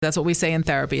That's what we say in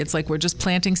therapy. It's like we're just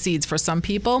planting seeds for some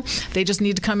people. They just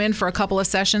need to come in for a couple of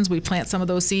sessions. We plant some of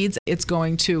those seeds. It's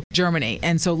going to germinate.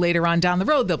 And so later on down the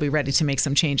road, they'll be ready to make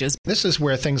some changes. This is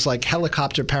where things like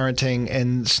helicopter parenting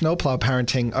and snowplow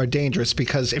parenting are dangerous,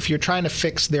 because if you're trying to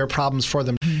fix their problems for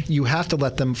them, you have to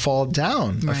let them fall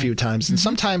down a few times. And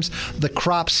sometimes the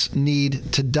crops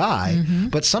need to die,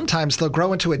 but sometimes they'll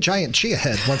grow into a giant chia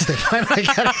head once they finally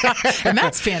get it. And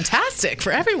that's fantastic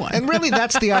for everyone. And really,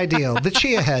 that's the ideal, the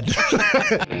chia head.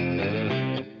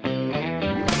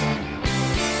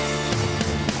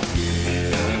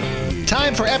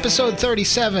 Time for episode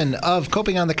 37 of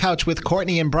Coping on the Couch with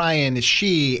Courtney and Brian.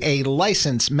 She, a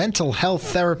licensed mental health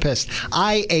therapist.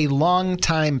 I, a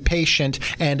longtime patient.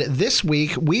 And this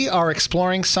week, we are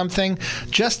exploring something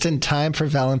just in time for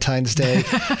Valentine's Day.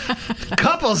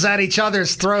 Couples at each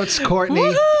other's throats, Courtney.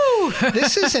 Woo-hoo!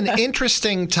 This is an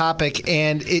interesting topic,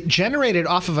 and it generated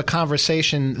off of a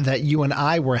conversation that you and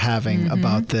I were having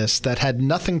about this that had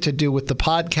nothing to do with the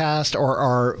podcast or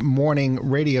our morning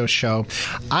radio show.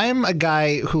 I'm a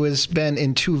guy who has been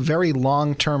in two very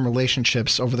long-term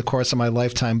relationships over the course of my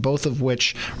lifetime, both of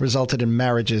which resulted in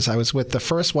marriages. I was with the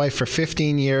first wife for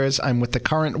 15 years. I'm with the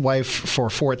current wife for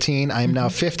 14. I am now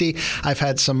 50. I've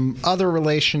had some other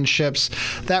relationships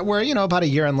that were, about a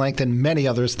year in length, and many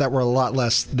others that were a lot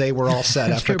less. They were all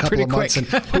set after a couple of months, and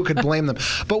who could blame them?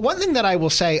 But one thing that I will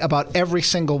say about every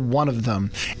single one of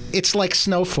them, it's like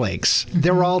snowflakes.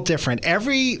 They're all different.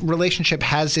 Every relationship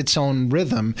has its own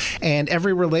rhythm, and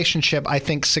every relationship, I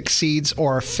think, succeeds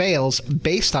or fails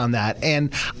based on that.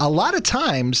 And a lot of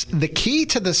times, the key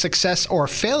to the success or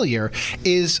failure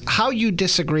is how you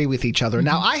disagree with each other.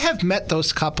 Now, I have met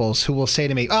those couples who will say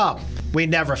to me, "Oh, we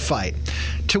never fight."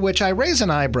 To which I raise an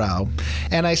eyebrow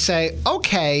and I say,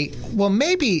 okay, well,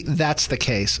 maybe that's the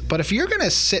case. But if you're going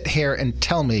to sit here and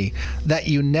tell me that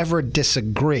you never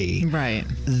disagree, right,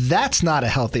 that's not a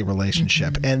healthy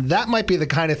relationship. And that might be the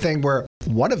kind of thing where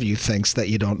one of you thinks that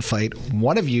you don't fight,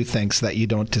 one of you thinks that you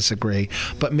don't disagree,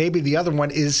 but maybe the other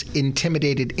one is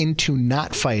intimidated into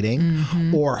not fighting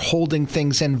or holding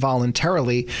things in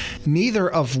voluntarily, neither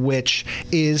of which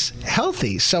is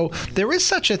healthy. So there is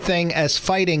such a thing as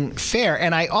fighting fair.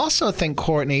 And I also think,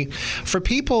 Courtney, for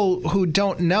people who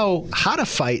don't know how to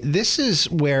fight, this is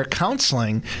where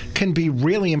counseling can be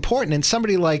really important. And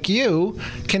somebody like you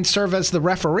can serve as the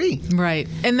referee. Right.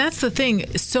 And that's the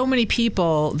thing. So many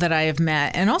people that I have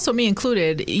met, and also me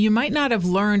included, you might not have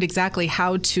learned exactly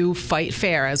how to fight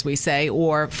fair, as we say,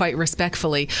 or fight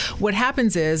respectfully. What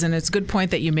happens is, and it's a good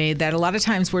point that you made, that a lot of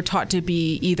times we're taught to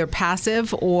be either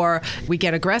passive or we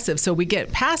get aggressive. So we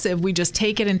get passive, we just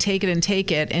take it and take it and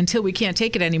take it until we can't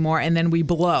take it anymore, and then we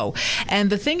blow. And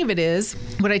the thing of it is,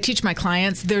 what I teach my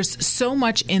clients, there's so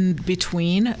much in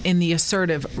between in the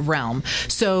assertive realm.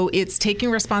 So it's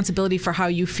taking responsibility for how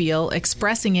you feel,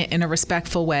 expressing it in a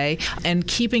respectful way, and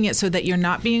keeping it so that you're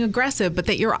not being aggressive, but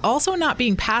that you're also not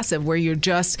being passive, where you're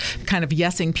just kind of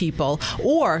yesing people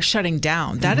or shutting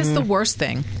down. That is the worst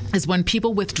thing, is when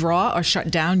people withdraw or shut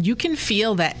down, you can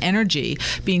feel that energy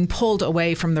being pulled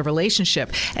away from the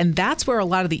relationship. And that's where a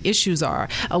lot of the issues are.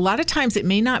 A lot of times it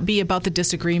may not be about the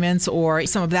disagreements or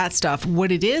some of that stuff.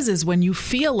 What it is when you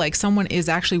feel like someone is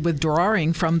actually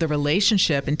withdrawing from the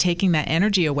relationship and taking that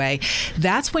energy away,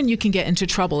 that's when you can get into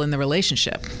trouble in the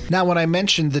relationship. Now, when I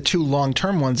mentioned the two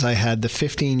long-term ones I had, the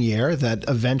 15-year that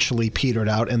eventually petered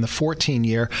out and the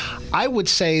 14-year, I would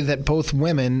say that both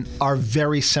women are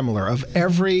very similar. Of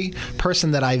every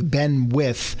person that I've been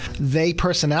with, they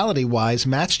personality-wise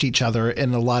matched each other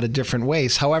in a lot of different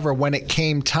ways. However, when it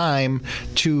came time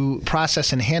to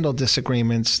process and handle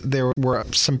disagreements, there were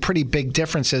some pretty big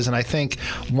differences, and I think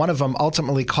one of them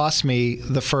ultimately cost me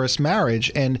the first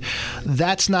marriage. And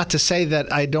that's not to say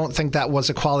that I don't think that was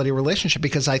a quality relationship,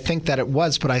 because I think that it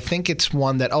was, but I think it's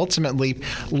one that ultimately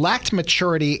lacked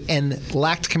maturity and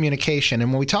lacked communication.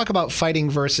 And when we talk about fighting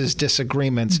versus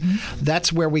disagreements,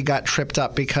 that's where we got tripped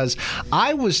up, because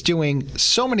I was doing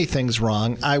so many things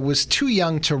wrong. I was too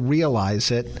young to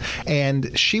realize it,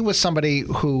 and she was somebody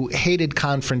who hated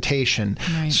confrontation.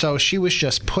 Right. So she was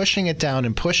just pushing it down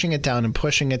and pushing it down and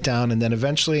pushing it down, and then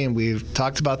eventually, and we've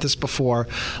talked about this before,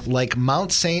 like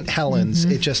Mount St. Helens,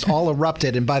 it just all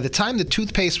erupted. And by the time the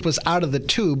toothpaste was out of the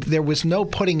tube, there was no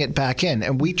putting it back in.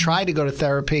 And we tried to go to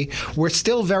therapy. We're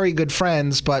still very good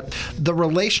friends, but the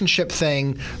relationship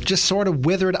thing just sort of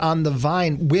withered on the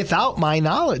vine without my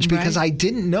knowledge. college because I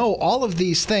didn't know all of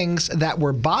these things that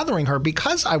were bothering her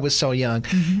because I was so young.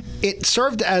 It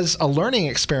served as a learning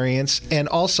experience and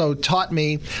also taught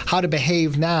me how to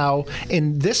behave now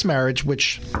in this marriage,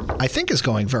 which I think is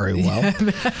going very well.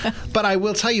 But I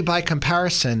will tell you, by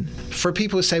comparison, for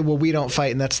people who say, well, we don't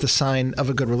fight and that's the sign of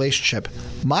a good relationship,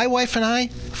 my wife and I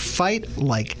fight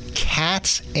like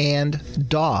cats and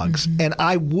dogs, and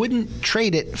I wouldn't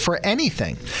trade it for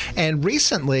anything. And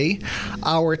recently,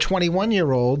 our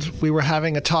 21-year-old, we were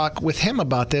having a talk with him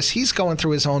about this. He's going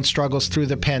through his own struggles through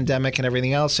the pandemic and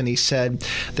everything else, and he said,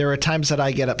 there are times that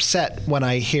I get upset when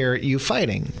I hear you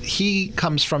fighting. He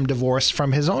comes from divorce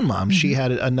from his own mom. She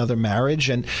had another marriage,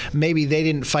 and maybe they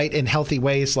didn't fight in healthy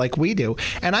ways like we do.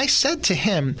 And I said to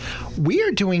him, we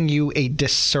are doing you a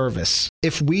disservice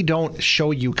if we don't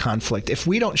show you conflict, if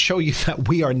we don't show you that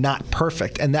we are not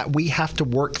perfect and that we have to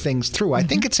work things through. I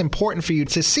think it's important for you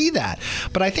to see that.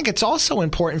 But I think it's also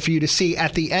important for you to see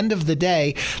at the end of the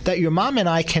day that your mom and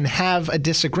I can have a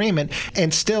disagreement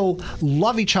and still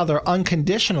love each other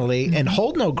unconditionally and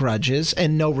hold no grudges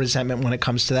and no resentment when it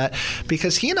comes to that.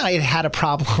 Because he and I had a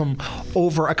problem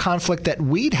over a conflict that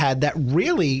we'd had that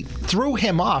really threw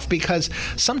him off, because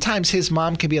sometimes his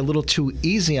mom can be a little too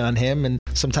easy on him, and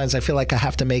sometimes I feel like I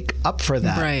have to make up for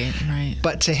that. Right.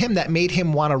 But to him, that made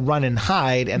him want to run and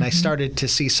hide, and I started to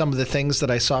see some of the things that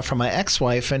I saw from my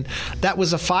ex-wife, and that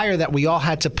was a fire that we all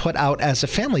had to put out as a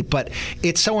family. But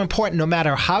it's so important, no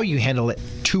matter how you handle it,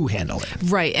 to handle it.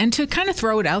 Right. And to kind of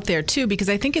throw it out there, too, because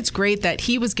I think it's great that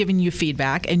he was giving you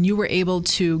feedback and you were able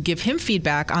to give him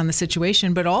feedback on the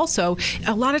situation. But also,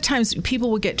 a lot of times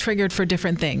people will get triggered for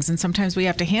different things, and sometimes we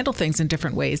have to handle things in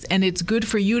different ways. And it's good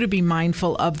for you to be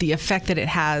mindful of the effect that it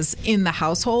has in the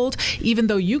household, even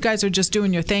though you guys are just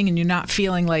doing your thing and you're not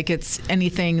feeling like it's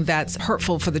anything that's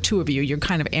hurtful for the two of you. You're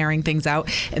kind of airing things out,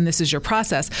 and this is your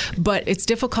process. But it's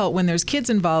difficult when there's kids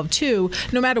involved, too,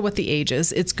 no matter what the age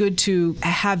is. It's good to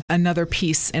have another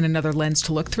piece and another lens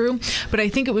to look through. But I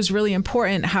think it was really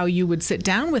important how you would sit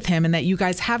down with him and that you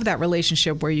guys have that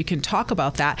relationship where you can talk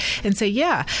about that and say,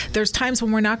 yeah, there's times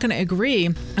when we're not going to agree,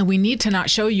 and we need to not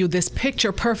show you this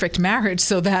picture perfect marriage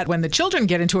so that when the children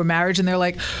get into a marriage and they're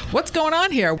like, what's going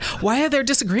on here? Why are there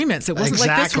disagreements? It wasn't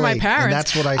like this for my parents. And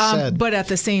that's what I said. But at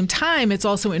the same time, it's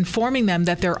also informing them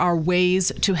that there are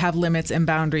ways to have limits and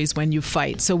boundaries when you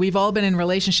fight. So we've all been in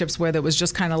relationships where there was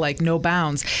just kind of like no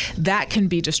bounds. That can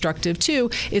be destructive too.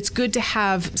 It's good to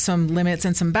have some limits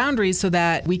and some boundaries so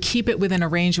that we keep it within a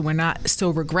range and we're not so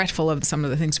regretful of some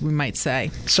of the things we might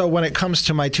say. So when it comes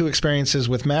to my two experiences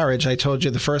with marriage, I told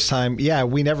you the first time, yeah,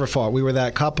 we never fought. We were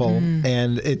that couple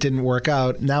and it didn't work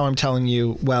out. Now I'm telling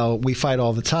you, well, we fight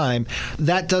all the time.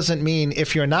 That doesn't mean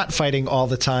if you're not fighting all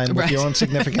the time with your own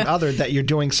significant other that you're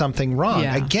doing something wrong.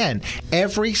 Yeah. Again,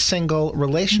 every single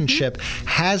relationship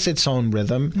has its own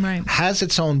rhythm, has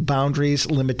its own boundaries,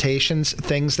 limitations,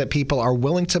 things that people are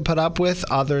willing to put up with,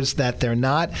 others that they're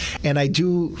not. And I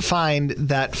do find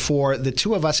that for the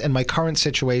two of us in my current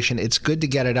situation, it's good to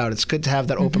get it out. It's good to have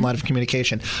that open line of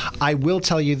communication. I will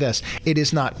tell you this, it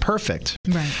is not perfect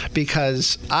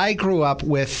because I grew up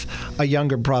with a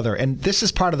younger brother, and this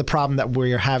is part of the problem that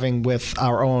we're having with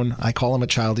our own, I call him a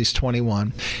child, he's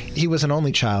 21. He was an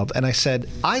only child, and I said,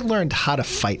 I learned how to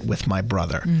fight with my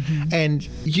brother. And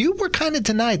you were kind of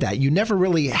denied that. You never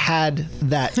really had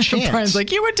that chance. Brian's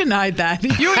like, you were denied that.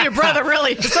 You and your brother,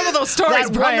 really. Some of those stories,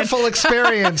 that Brian. Wonderful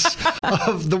experience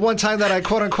of the one time that I,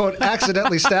 quote unquote,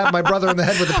 accidentally stabbed my brother in the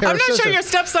head with a pair of scissors. I'm not sure your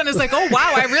stepson is like, oh,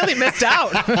 wow, I really missed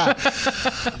out.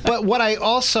 But what I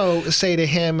also say to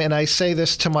him, and I say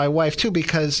this to my wife too,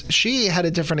 because she had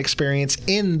a different experience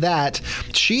in that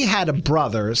she had a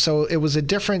brother, so it was a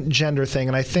different gender thing,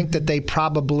 and I think that they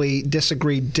probably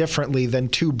disagreed differently than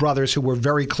two brothers who were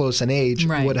very close in age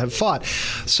would have fought.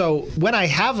 So when I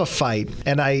have a fight,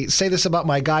 and I say this about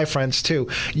my guy friends too,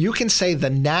 you can say the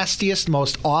nastiest,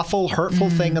 most awful, hurtful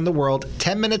thing in the world.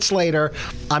 10 minutes later,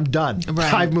 I'm done.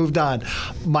 I've moved on.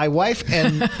 My wife,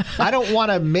 and I don't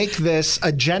want to make this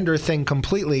a gender thing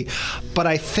completely, but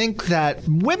I think that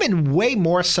women, way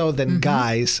more so than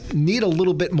guys, need a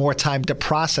little bit more time to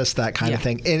process that kind of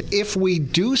thing. And if we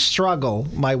do struggle,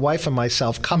 my wife and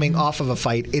myself, coming off of a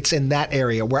fight, it's in that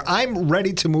area where I'm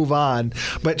ready to move on,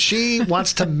 but she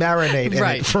wants to marinate in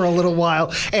it for a little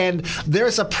while. And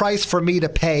there's a price for me to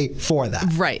pay for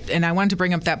that. Right. And I wanted to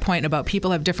bring up that point about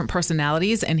people have different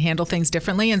personalities and handle things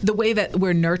differently. And the way that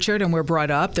we're nurtured and we're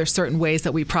brought up, there's certain ways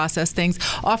that we process things.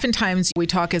 Oftentimes we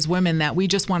talk as women that we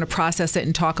just want to process it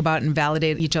and talk about it and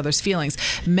validate each other other's feelings.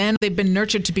 Men, they've been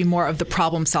nurtured to be more of the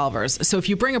problem solvers. So if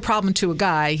you bring a problem to a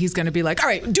guy, he's going to be like, all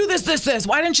right, do this, this, this.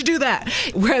 Why didn't you do that?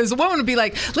 Whereas a woman would be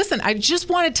like, listen, I just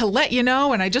wanted to let you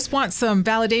know, and I just want some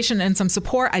validation and some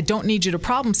support. I don't need you to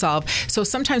problem solve. So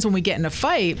sometimes when we get in a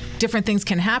fight, different things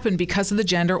can happen because of the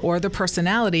gender or the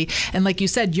personality. And like you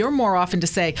said, you're more often to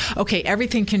say, okay,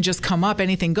 everything can just come up,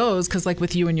 anything goes, because like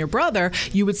with you and your brother,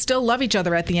 you would still love each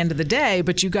other at the end of the day,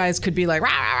 but you guys could be like, rah,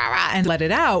 rah, rah, and let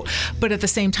it out. But at the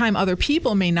same time, other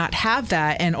people may not have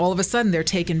that, and all of a sudden they're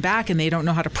taken back and they don't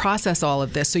know how to process all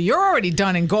of this. So you're already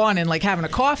done and gone and like having a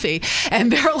coffee,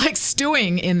 and they're like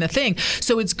stewing in the thing.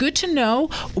 So it's good to know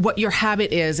what your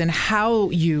habit is and how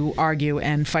you argue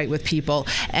and fight with people,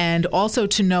 and also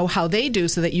to know how they do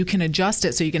so that you can adjust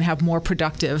it so you can have more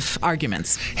productive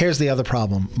arguments. Here's the other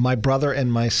problem. My brother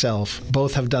and myself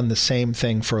both have done the same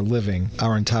thing for a living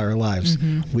our entire lives.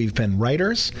 We've been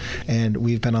writers and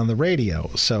we've been on the radio.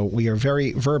 So we are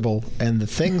very verbal, and the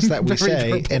things that we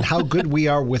say verbal. And how good we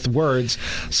are with words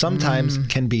sometimes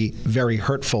can be very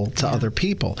hurtful to other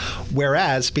people.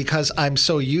 Whereas, because I'm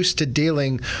so used to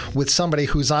dealing with somebody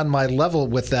who's on my level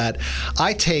with that,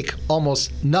 I take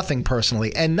almost nothing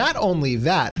personally. And not only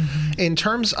that, in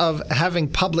terms of having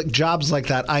public jobs like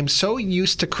that, I'm so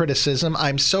used to criticism,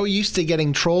 I'm so used to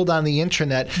getting trolled on the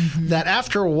internet that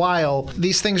after a while,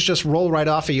 these things just roll right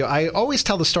off of you. I always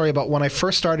tell the story about when I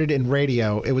first started in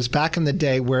radio. It was back in the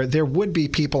day where there would be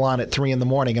people on at 3 a.m,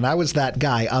 and I was that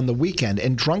guy on the weekend,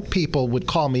 and drunk people would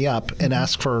call me up and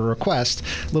ask for a request.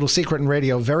 Little secret in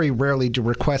radio, very rarely do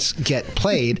requests get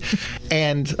played.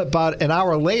 And about an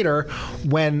hour later,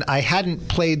 when I hadn't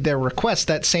played their request,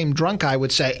 that same drunk guy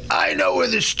would say, I know where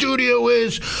the studio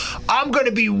is. I'm going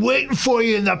to be waiting for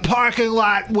you in the parking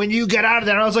lot when you get out of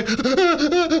there. And I was like,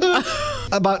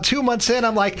 about 2 months in,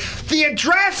 I'm like, the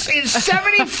address is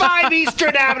 75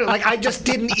 Eastern Avenue. Like, I just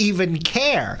didn't even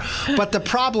care. But the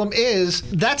problem is,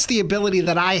 that's the ability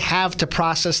that I have to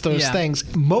process those things.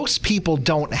 Most people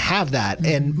don't have that.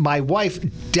 And my wife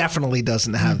definitely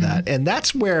doesn't have that. And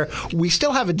that's where we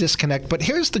still have a disconnect. But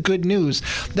here's the good news.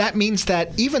 That means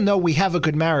that even though we have a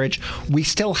good marriage, we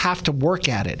still have to work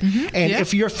at it. And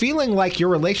if you're feeling like your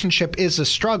relationship is a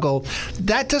struggle,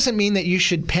 that doesn't mean that you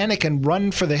should panic and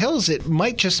run for the hills. It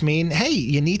might just mean, hey,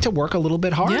 you need to work a little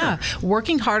bit harder. Yeah,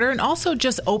 working harder, and also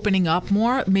just opening up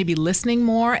more, maybe listening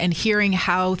more and hearing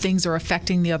how things are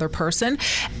affecting the other person.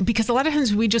 Because a lot of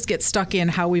times we just get stuck in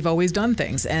how we've always done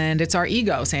things, and it's our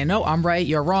ego saying, no, I'm right,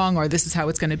 you're wrong, or this is how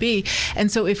it's going to be.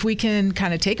 And so if we can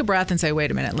kind of take a breath and say,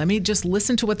 wait a minute, let me just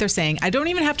listen to what they're saying. I don't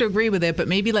even have to agree with it, but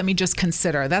maybe let me just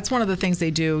consider. That's one of the things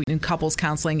they do in couples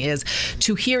counseling, is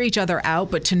to hear each other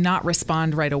out, but to not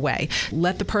respond right away.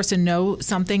 Let the person know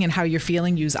something and how you're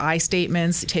feeling. Use I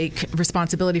statements. Take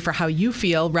responsibility for how you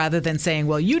feel rather than saying,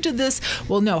 well, you did this.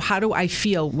 Well, no, how do I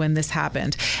feel when this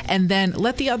happened? And then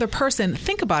let the other person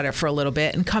think about it for a little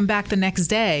bit and come back the next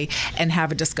day and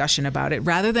have a discussion about it,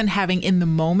 rather than having in the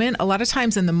moment. A lot of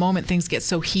times in the moment, things get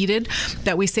so heated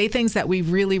that we say things that we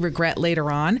really regret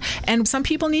later on. And some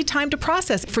people need time to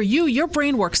process. For you, your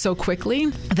brain works so quickly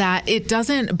that it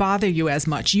doesn't bother you as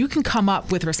much. You can come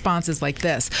up with responses like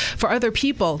this. For other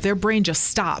people, their brain just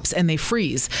stops and they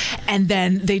freeze. And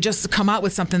then they just come out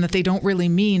with something that they don't really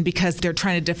mean because they're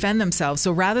trying to defend themselves.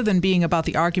 So rather than being about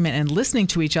the argument and listening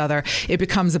to each other, it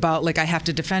becomes about, like, I have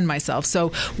to defend myself.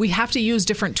 So we have to use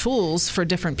different tools for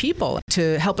different people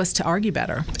to help us to argue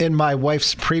better. In my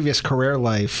wife's previous career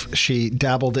life, she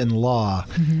dabbled in law,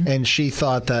 and she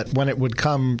thought that when it would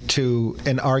come to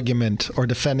an argument or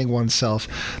defending oneself,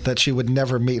 that she would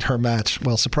never meet her match.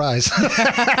 Well, surprise.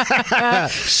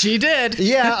 She did.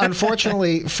 Yeah,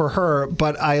 unfortunately for her.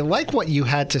 But I like what you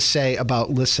had to say about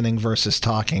listening versus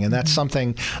talking. And that's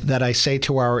something that I say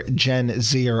to our Gen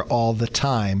Zer all the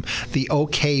time. The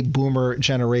okay boomer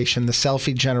generation, the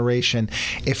selfie generation.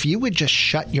 If you would just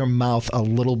shut your mouth a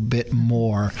little bit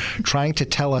more, trying to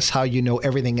tell us how you know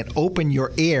everything and open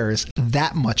your ears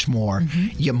that much more,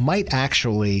 you might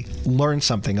actually learn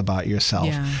something about yourself.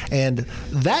 Yeah. And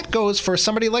that goes for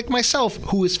somebody like myself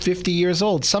who is 50 years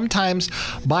old. Sometimes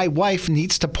my wife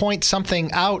needs to point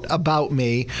something out about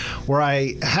me where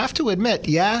I have to admit,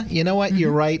 yeah, you know what,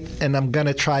 you're right, and I'm going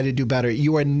to try to do better.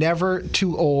 You are never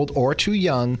too old or too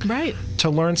young to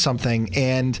learn something.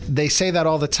 And they say that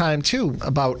all the time, too,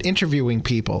 about interviewing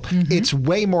people. It's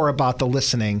way more about the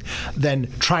listening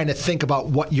than trying to think about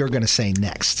what you're going to say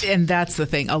next. And that's the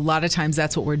thing. A lot of times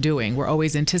that's what we're doing. We're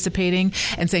always anticipating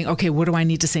and saying, okay, what do I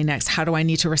need to say next? How do I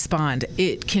need to respond?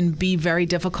 It can be very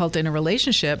difficult in a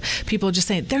relationship. People just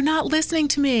saying, they're not listening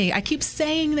to me. I keep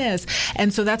saying this.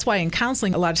 And so that's why in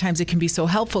counseling, a lot of times it can be so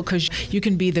helpful because you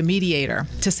can be the mediator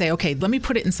to say, okay, let me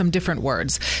put it in some different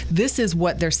words. This is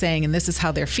what they're saying and this is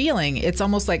how they're feeling. It's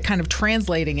almost like kind of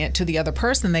translating it to the other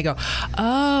person. They go,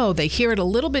 oh, they hear it a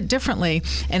little bit differently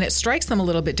and it strikes them a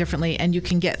little bit differently and you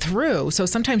can get through. So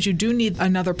sometimes you do need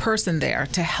another person there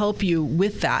to help you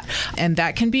with that. And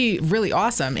that can be really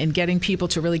awesome in getting people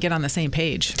to really get on the same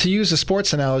page. To use a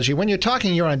sports analogy, when you're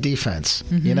talking, you're on defense,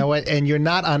 you know what? And you're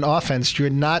not on offense. You're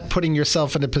not putting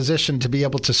yourself in a position to be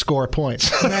able to score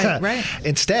points. Right.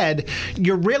 Instead,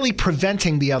 you're really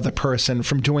preventing the other person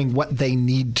from doing what they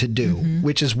need to do,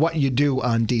 which is what you do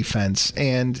on defense.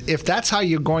 And if that's how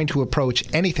you're going to approach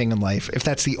anything in life, if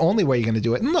that's the only way you're going to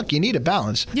do it, and look, you need a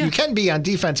balance. Yeah. You can be on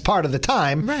defense part of the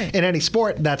time. Right. In any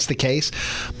sport, that's the case.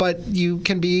 But you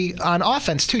can be on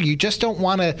offense, too. You just don't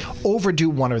want to overdo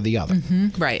one or the other.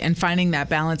 Right. And finding that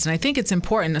balance. And I think it's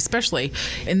important, especially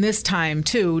in this time,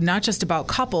 too, not just about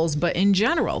couples, but in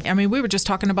general. I mean, we were just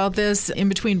talking about this in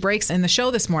between breaks in the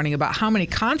show this morning about how many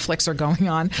conflicts are going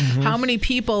on, how many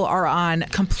people are on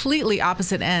completely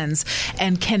opposite ends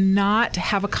and cannot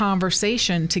have a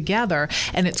conversation together.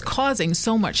 And it's causing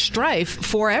so much strife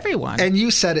for everyone. And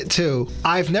you said it, too.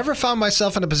 I've never found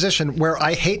myself in a position where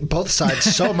I hate both sides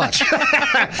so much.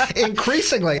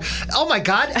 Increasingly. Oh, my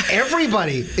God.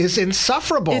 Everybody is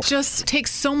insufferable. It just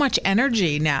takes so much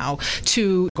energy now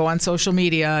to go on social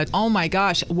media. Oh, my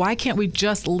gosh. Why can't we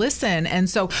just listen? And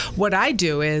so what I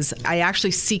do is I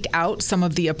actually seek out some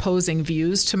of the opposing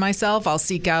views to myself. I'll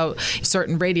seek out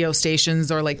certain radio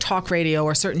stations or like talk radio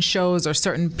or certain shows or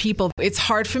certain people. It's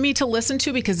hard for me to listen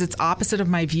to because it's opposite of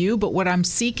my view. But what I'm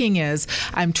seeking is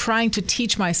I'm trying to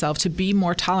teach myself to be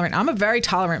more tolerant. I'm a very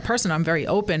tolerant person. I'm very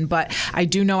open, but I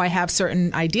do know I have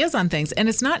certain ideas on things. And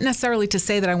it's not necessarily to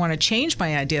say that I want to change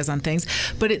my ideas on things,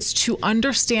 but it's to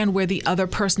understand where the other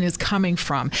person is coming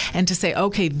from and to say,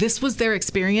 okay, this was their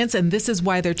experience and this is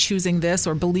why they're choosing this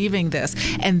or believing this.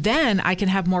 And then I can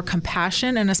have more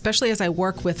compassion. And especially as I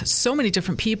work with so many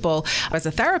different people as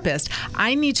a therapist,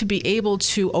 I need to be able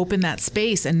to open that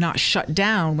space and not shut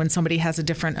down when somebody has a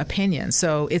different opinion.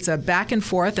 So it's a back and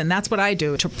forth, and that's what I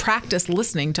do to practice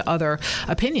listening to other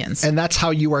opinions. And that's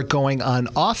how you are going on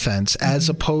offense as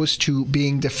opposed to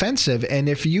being defensive. And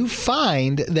if you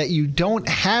find that you don't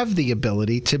have the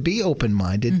ability to be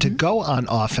open-minded, to go on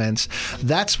offense,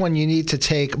 that's when you need to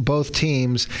take both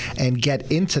teams and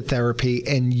get into therapy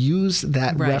and use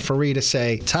that referee to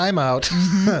say, time out.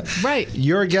 Right.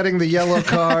 You're getting the yellow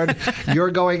card.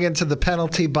 You're going into the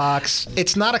penalty box.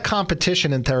 It's not a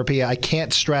competition in therapy. I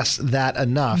can't stress that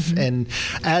enough. And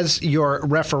as you're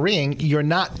refereeing, you're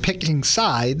not picking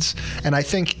sides. And I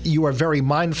think you are very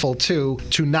mindful, too,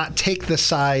 to not take the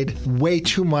side way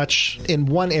too much in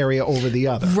one area over the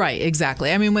other. Right,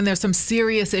 exactly. I mean, when there's some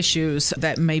serious issues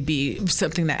that may be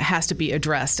something that has to be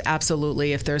addressed,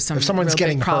 absolutely. If there's some if someone's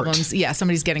getting problems, hurt.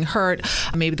 Somebody's getting hurt.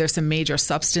 Maybe there's some major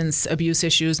substance abuse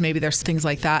issues. Maybe there's things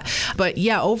like that. But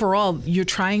yeah, overall, you're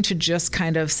trying to just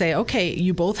kind of say, okay,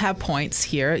 you both have points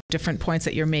here, different points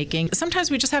that you're making.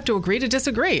 Sometimes we just have to agree to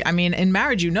disagree. I mean, in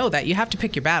marriage, you know that. You have to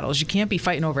pick your battles. You can't be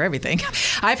fighting over everything.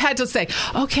 I've had to say,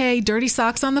 okay, dirty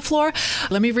socks on the floor.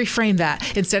 Let me reframe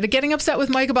that. Instead of getting upset with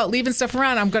Mike about leaving stuff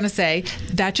around, I'm going to say,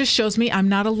 that just shows me I'm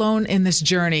not alone in this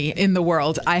journey in the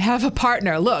world. I have a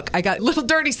partner. Look, I got little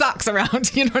dirty socks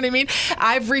around. You know what I mean?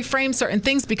 I've reframed certain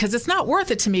things because it's not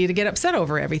worth it to me to get upset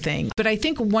over everything. But I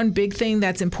think one big thing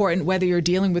that's important, whether you're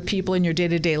dealing with people in your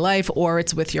day-to-day life or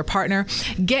it's with your partner,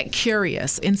 get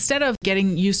curious. Instead of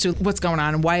getting used to what's going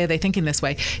on and why are they thinking this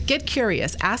way, get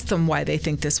curious. Ask them why they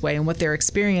think this way and what their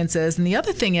experience is. And the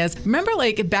other thing is, remember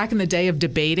like back in the day of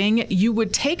debating, you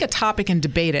would take a topic and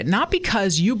debate it, not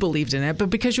because you believed in it, but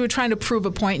because you were trying to prove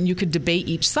a point and you could debate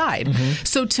each side.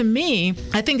 So to me,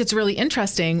 I think it's really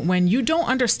interesting when you don't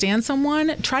understand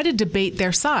someone, try to debate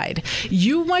their side.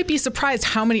 You might be surprised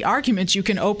how many arguments you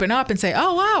can open up and say,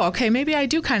 oh, wow, okay, maybe I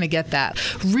do kind of get that.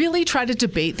 Really try to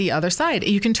debate the other side.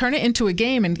 You can turn it into a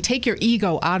game and take your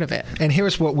ego out of it. And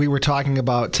here's what we were talking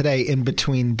about today in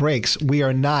between breaks. We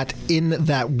are not in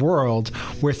that world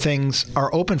where things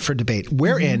are open for debate.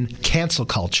 We're in cancel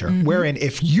culture. We're in,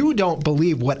 if you don't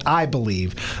believe what I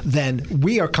believe, then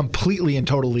we are completely and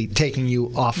totally taking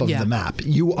you off of the map.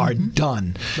 You are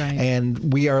done. Right.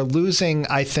 And we are losing,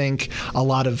 I think, a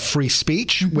lot of free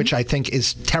speech, which I think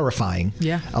is terrifying going.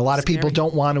 Yeah, a lot of people scary.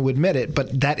 don't want to admit it,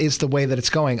 but that is the way that it's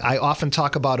going. I often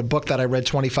talk about a book that I read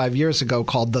 25 years ago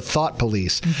called The Thought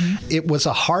Police. It was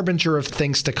a harbinger of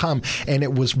things to come, and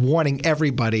it was warning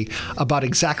everybody about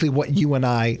exactly what you and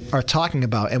I are talking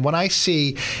about. And when I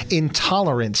see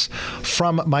intolerance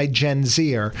from my Gen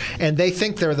Zer, and they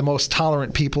think they're the most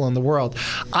tolerant people in the world,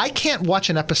 I can't watch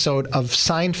an episode of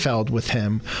Seinfeld with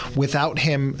him without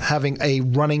him having a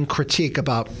running critique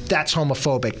about that's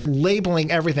homophobic,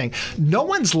 labeling everything. No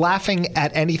one's laughing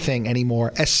at anything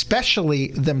anymore, especially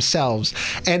themselves.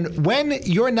 And when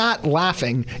you're not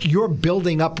laughing, you're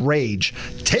building up rage.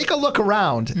 Take a look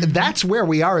around. That's where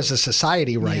we are as a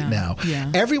society right now.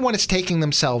 Yeah. Everyone is taking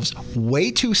themselves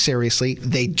way too seriously.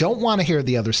 They don't want to hear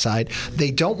the other side.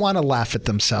 They don't want to laugh at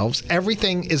themselves.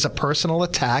 Everything is a personal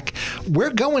attack.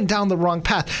 We're going down the wrong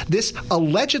path. This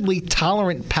allegedly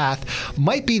tolerant path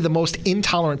might be the most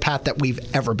intolerant path that we've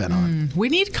ever been on. We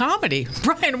need comedy,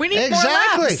 Brian. We need more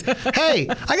Exactly. laughs. Hey,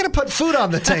 I got to put food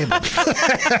on the table.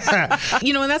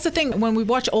 And that's the thing. When we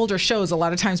watch older shows, a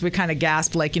lot of times we kind of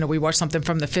gasp, like, we watch something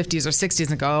from the 50s or 60s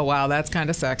and go, oh, wow, that's kind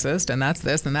of sexist, and that's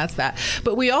this and that's that.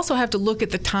 But we also have to look at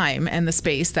the time and the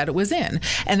space that it was in.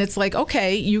 And it's like,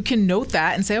 okay, you can note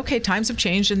that and say, okay, times have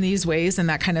changed in these ways and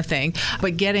that kind of thing.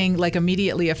 But getting like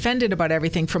immediately offended about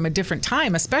everything from a different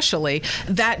time, especially,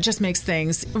 that just makes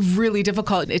things really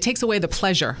difficult. It takes away the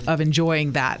pleasure of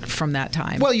enjoying that from that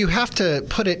time. Well, you have to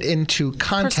put it into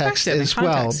context as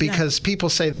well, because people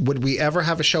say, would we ever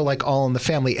have a show like All in the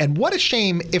Family? And what a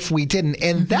shame if we didn't.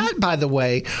 And that, by the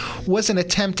way, was an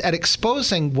attempt at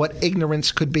exposing what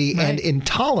ignorance could be and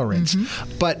intolerance.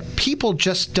 But people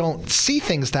just don't see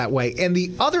things that way. And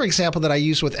the other example that I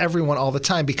use with everyone all the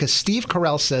time, because Steve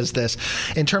Carell says this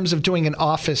in terms of doing an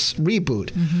Office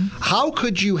reboot. How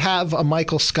could you have a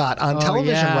Michael Scott on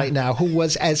television right now who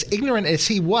was as ignorant as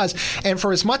he was? And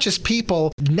for as much as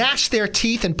people gnash their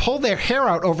teeth and pull their hair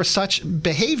out over such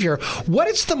behavior, what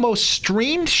is the most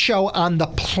streamed show on the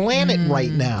planet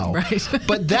right now? Right.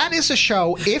 But that is a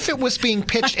show, if it was being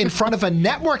pitched in front of a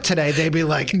network today, they'd be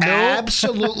like,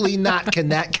 absolutely not can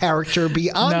that character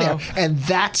be on there. And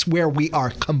that's where we are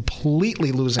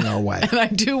completely losing our way. And I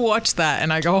do watch that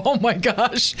and I go, oh my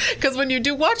gosh. Because when you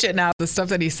do watch it now, the stuff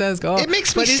that he says, it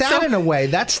makes me sad in a way.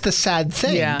 That's the sad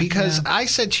thing. Because I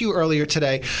said to you earlier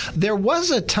today, there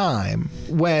was a time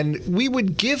when we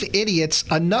would give idiots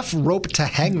enough rope to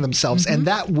hang themselves, and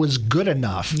that was good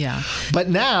enough. Yeah. But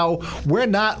now we're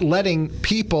not letting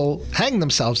people hang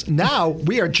themselves. Now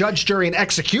we are judge, jury, and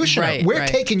executioner. We're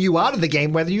taking you out of the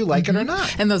game whether you like it or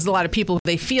not. And there's a lot of people,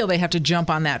 they feel they have to jump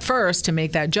on that first to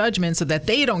make that judgment so that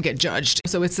they don't get judged.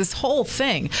 So it's this whole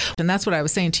thing. And that's what I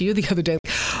was saying to you the other day.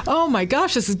 Oh my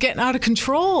gosh, this is getting out of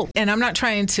control. And I'm not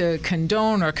trying to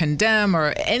condone or condemn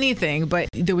or anything, but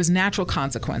there was natural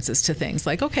consequences to things.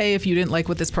 Like, okay, if you didn't like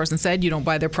what this person said, you don't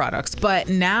buy their products. But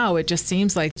now it just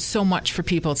seems like so much for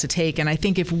people to take. And I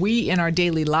think if we in our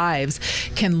daily lives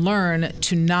can learn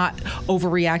to not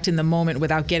overreact in the moment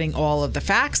without getting all of the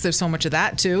facts, there's so much of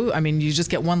that too. I mean, you just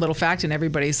get one little fact and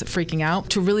everybody's freaking out.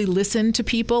 To really listen to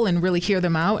people and really hear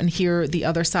them out and hear the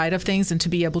other side of things and to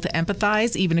be able to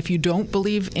empathize, even if you don't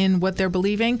believe in what they're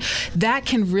believing, that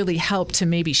can really help to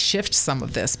maybe shift some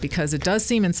of this, because it does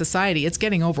seem in society it's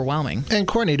getting overwhelming. And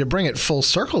Courtney, to bring it full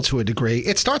circle to a degree,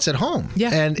 it starts at home.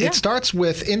 And it starts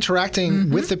with interacting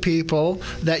with the people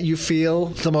that you feel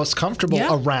the most comfortable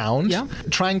around,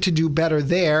 trying to do better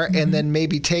there, and then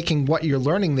maybe taking what you're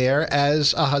learning there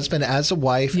as a husband, as a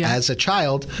wife, as a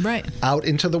child, out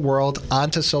into the world,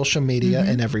 onto social media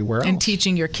and everywhere else. And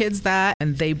teaching your kids that,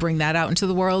 and they bring that out into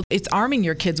the world. It's arming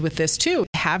your kids with this too,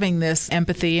 having this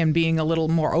empathy and being a little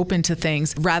more open to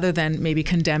things rather than maybe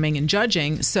condemning and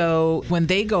judging. So when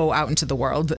they go out into the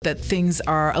world, that things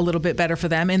are a little bit better for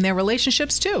them in their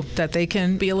relationships too, that they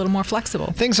can be a little more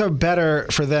flexible. Things are better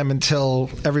for them until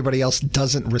everybody else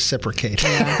doesn't reciprocate.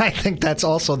 I think that's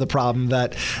also the problem,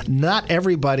 that not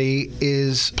everybody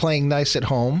is playing nice at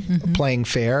home, playing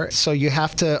fair. So you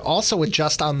have to also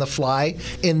adjust on the fly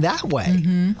in that way,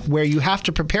 where you have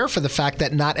to prepare for the fact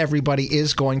that not everybody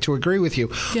is going to agree with you.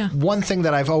 One thing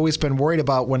that I've always been worried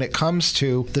about when it comes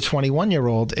to the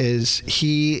 21-year-old is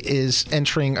he is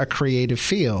entering a creative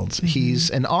field. He's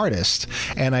an artist.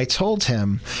 And I told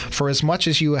him, for as much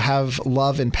as you have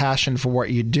love and passion for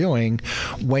what you're doing,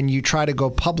 when you try to go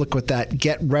public with that,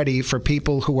 get ready for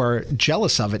people who are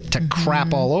jealous of it to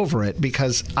crap all over it,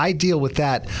 because I deal with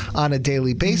that on a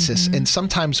daily basis. And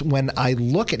sometimes when I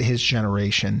look at his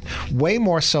generation, way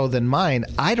more so than mine,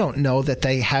 I don't know that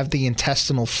they have the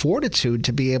intestinal fortitude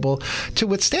fortitude to be able to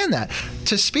withstand that.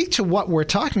 To speak to what we're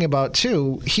talking about,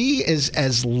 too, he is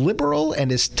as liberal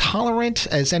and as tolerant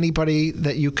as anybody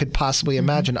that you could possibly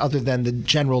imagine, other than the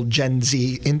general Gen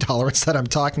Z intolerance that I'm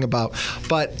talking about.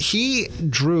 But he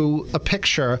drew a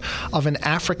picture of an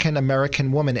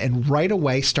African-American woman and right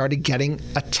away started getting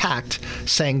attacked,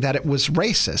 saying that it was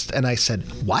racist. And I said,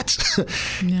 what?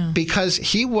 Yeah. Because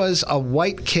he was a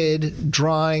white kid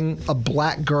drawing a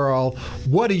black girl.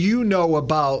 What do you know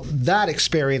about that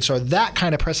experience or that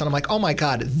kind of person? I'm like, oh my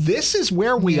God, this is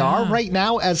where we are right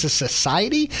now as a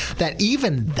society, that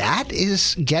even that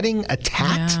is getting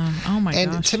attacked. Yeah. Oh my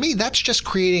and gosh. to me, that's just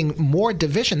creating more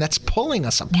division. That's pulling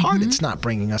us apart. It's not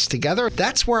bringing us together.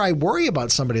 That's where I worry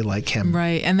about somebody like him.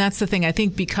 Right. And that's the thing. I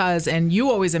think because, and you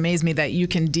always amaze me that you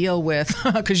can deal with,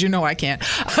 because you know I can't.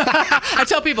 I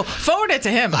tell people, forward it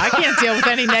to him. I can't deal with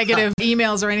any negative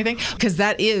emails or anything, because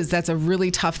that's a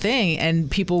really tough thing. And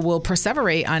people will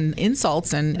perseverate on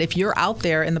insults. And if you're out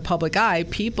there in the public eye,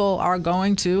 people are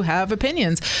going to have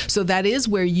opinions. So that is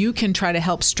where you can try to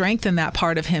help strengthen that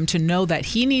part of him to know that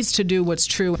he needs to do what's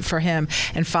true for him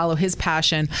and follow his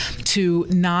passion, to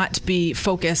not be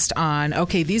focused on,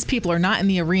 okay, these people are not in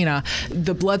the arena,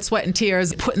 the blood, sweat, and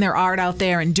tears, putting their art out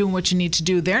there and doing what you need to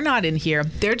do. They're not in here.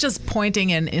 They're just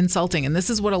pointing and insulting. And this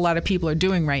is what a lot of people are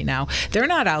doing right now. They're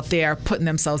not out there putting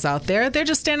themselves out there. They're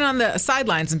just standing on the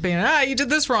sidelines and being, you did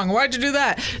this wrong. Why'd you do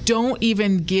that? Don't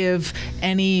even give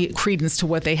any credence to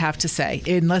what they have to say,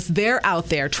 unless they're out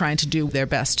there trying to do their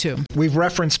best too. We've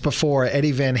referenced before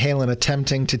Eddie Van Halen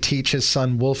attempting to teach his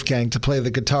son Wolfgang to play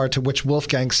the guitar, to which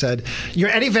Wolfgang said, "You're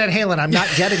Eddie Van Halen. I'm not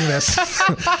getting this."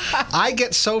 I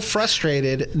get so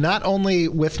frustrated, not only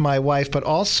with my wife, but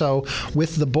also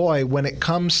with the boy, when it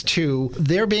comes to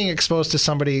they're being exposed to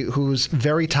somebody who's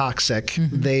very toxic.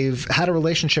 They've had a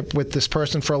relationship with this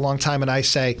person for a long time, and I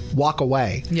say, walk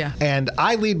away. Yeah. And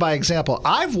I lead by example.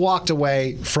 I've walked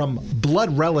away from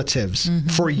blood relatives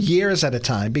for years at a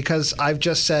time because I've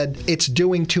just said, it's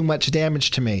doing too much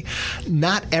damage to me.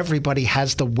 Not everybody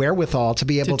has the wherewithal to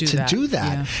be able to do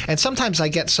that. Yeah. And sometimes I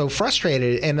get so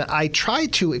frustrated, and I try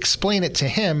to explain it to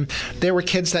him. There were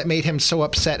kids that made him so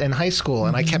upset in high school,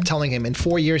 and I kept telling him, in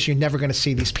 4 years, you're never going to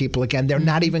see these people again. They're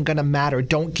not even going to matter.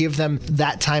 Don't give them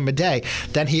that time of day.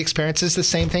 Then he experiences the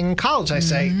same thing in college. I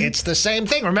say, it's the same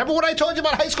thing. Remember what I told you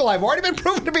about high school? I've already been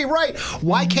proven to be right.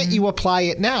 Why can't you apply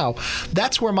it now?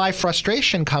 That's where my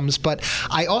frustration comes, but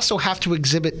I also have to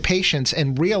exhibit patience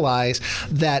and realize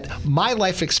that my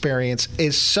life experience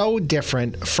is so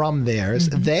different from theirs.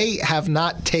 They have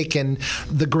not taken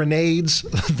the grenades,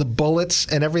 the bullets,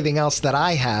 and everything else that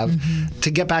I have.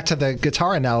 To get back to the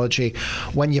guitar analogy,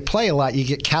 when you play a lot, you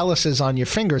get calluses on your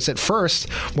fingers. At first,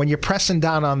 when you're pressing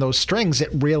down on those strings, it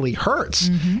really hurts,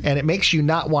 and it makes you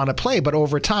not want to play. But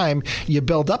over time, you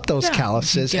build up those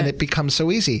calluses, and it becomes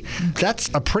so easy. That's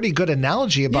a pretty good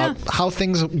analogy about how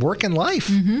things work in life.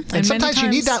 And sometimes you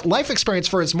need that life experience.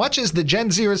 For as much as the Gen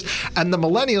Zers and the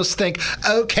millennials think,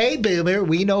 okay, boomer,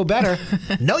 we know better.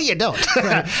 No, you don't.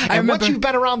 And once you've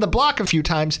been around the block a few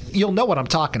times, you'll know what I'm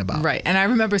talking about. Right. And I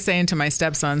remember saying to my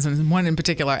stepsons, and one in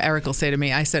particular, Eric, will say to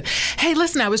me, I said, hey,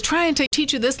 listen, I was trying to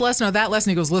teach you this lesson or that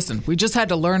lesson. He goes, listen, we just had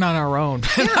to learn on our own.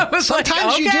 And I was sometimes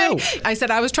like, okay. you do. I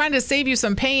said, I was trying to save you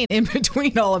some pain in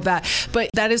between all of that. But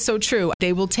that is so true.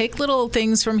 They will take little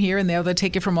things from here and there. They'll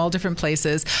take it from all different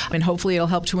places. And hopefully it'll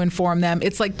help to inform them.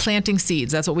 It's like planting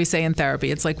seeds. That's what we say in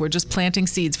therapy. It's like we're just planting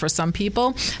seeds for some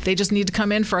people. They just need to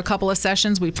come in for a couple of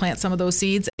sessions. We plant some of those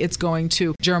seeds. It's going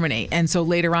to germinate. And so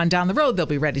later on down the road, they'll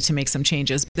be ready to make some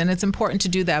changes. Then it's important to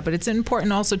do that. But it's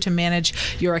important also to manage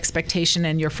your expectation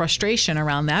and your frustration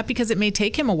around that, because it may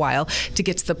take him a while to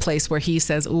get to the place where he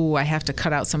says, ooh, I have to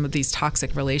cut out some of these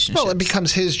toxic relationships. Well, it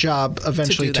becomes his job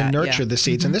eventually to nurture the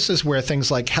seeds. And this is where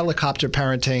things like helicopter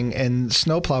parenting and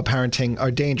snowplow parenting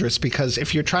are dangerous, because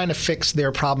if you're trying to fix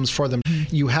their problems for them,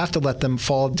 you have to let them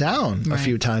fall down a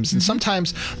few times. And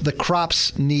sometimes the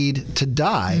crops need to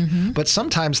die, but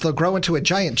sometimes they'll grow into a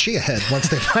giant chia head once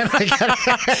they finally get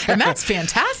it. And that's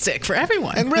fantastic for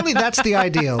everyone. And really, that's the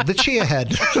ideal, the chia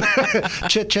head.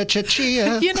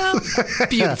 Chia. You know,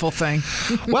 beautiful thing.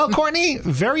 Well, Courtney,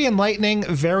 very enlightening,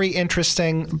 very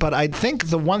interesting. But I think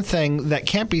the one thing that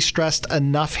can't be stressed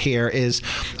enough here is,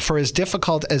 for as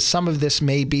difficult as some of this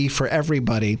may be for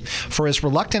everybody, for as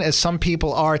reluctant as some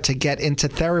people are to get into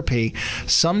into therapy,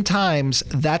 sometimes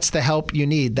that's the help you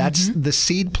need. That's the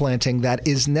seed planting that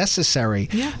is necessary.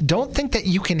 Yeah. Don't think that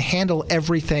you can handle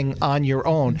everything on your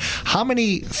own. How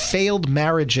many failed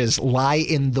marriages lie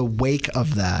in the wake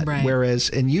of that? Right. Whereas,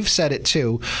 and you've said it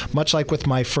too, much like with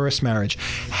my first marriage,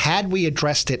 had we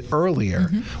addressed it earlier,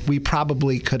 we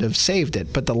probably could have saved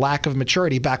it. But the lack of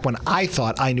maturity back when I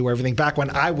thought I knew everything, back when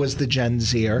I was the Gen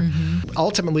Zer,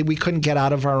 ultimately we couldn't get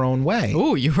out of our own way.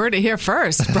 Ooh, you heard it here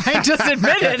first. Brian just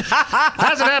admitted.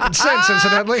 Hasn't happened since,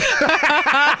 incidentally.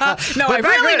 No, I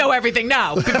really know everything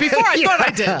now. Before I thought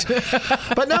I did.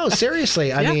 But no,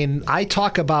 seriously. I mean, I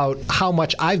talk about how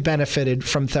much I've benefited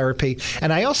from therapy.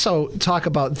 And I also talk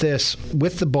about this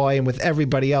with the boy and with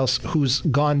everybody else who's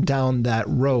gone down that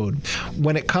road.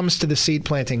 When it comes to the seed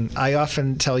planting, I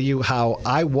often tell you how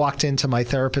I walked into my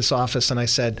therapist's office and I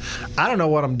said, I don't know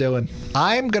what I'm doing.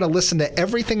 I'm going to listen to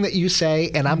everything that you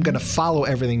say and I'm going to follow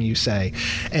everything you say.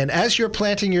 And as you're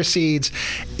planting your seeds,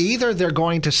 either they're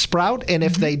going to sprout, and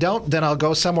if they don't, then I'll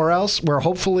go somewhere else where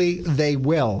hopefully they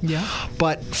will. Yeah.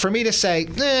 But for me to say,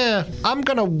 I'm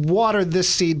going to water this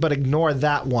seed but ignore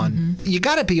that one, you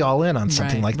got to be all in on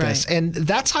something like this. And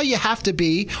that's how you have to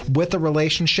be with a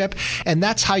relationship, and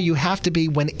that's how you have to be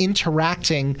when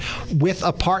interacting with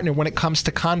a partner when it comes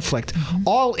to conflict.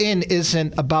 All in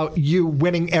isn't about you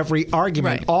winning every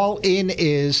argument. Right. All in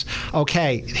is,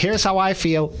 okay, here's how I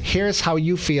feel, here's how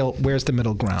you feel, where's the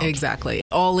middle ground? Exactly.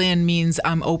 All in means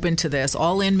I'm open to this.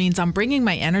 All in means I'm bringing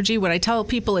my energy. What I tell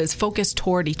people is focus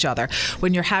toward each other.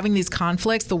 When you're having these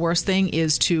conflicts, the worst thing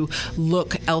is to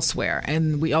look elsewhere.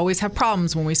 And we always have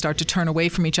problems when we start to turn away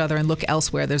from each other and look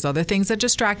elsewhere. There's other things that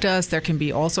distract us. There can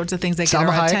be all sorts of things that get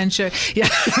our attention. Yeah,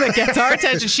 that gets our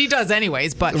attention. She does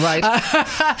anyways. But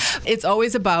it's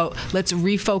always about let's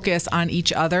refocus on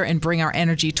each other and bring our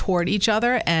energy toward each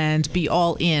other and be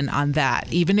all in on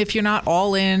that. Even if you're not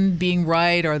all in being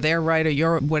right or they're right or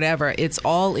you're whatever, it's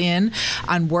all in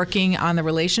on working on the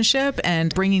relationship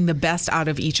and bringing the best out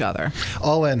of each other.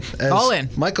 All in. As all in.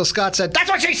 Michael Scott said, that's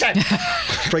what she said.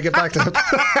 Bring it back to him.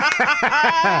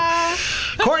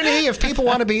 Courtney, if people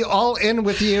want to be all in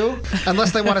with you,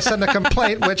 unless they want to send a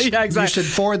complaint, which you should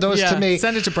forward those to me.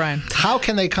 Send it to Brian. How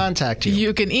can they contact you?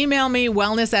 You can email me,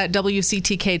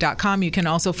 wellness@wctk.com. You can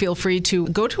also feel free to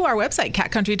go to our website,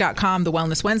 catcountry.com, the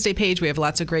Wellness Wednesday page. We have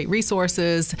lots of great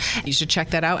resources. You should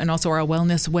check that out. And also our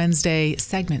Wellness Wednesday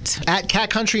segment. At Cat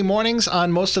Country Mornings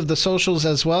on most of the socials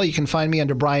as well. You can find me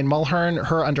under Brian Mulhern,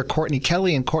 her under Courtney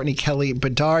Kelly, and Courtney Kelly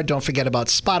Bedard. Don't forget about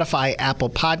Spotify, Apple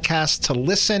Podcasts to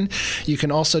listen. You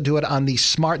can also do it on the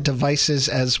smart devices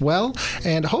as well.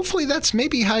 And hopefully that's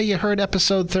maybe how you heard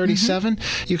episode 37.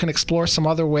 You can explore some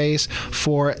other ways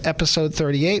for episode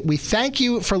 38. We thank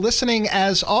you for listening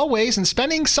as always and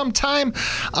spending some time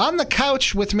on the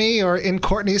couch with me or in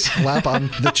Courtney's lap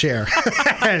on the chair.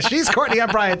 She's Courtney. I'm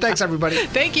Brian. Thanks, everybody.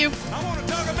 Thank you. I want to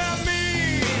talk about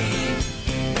me.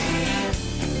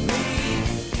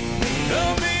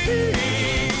 Tell me.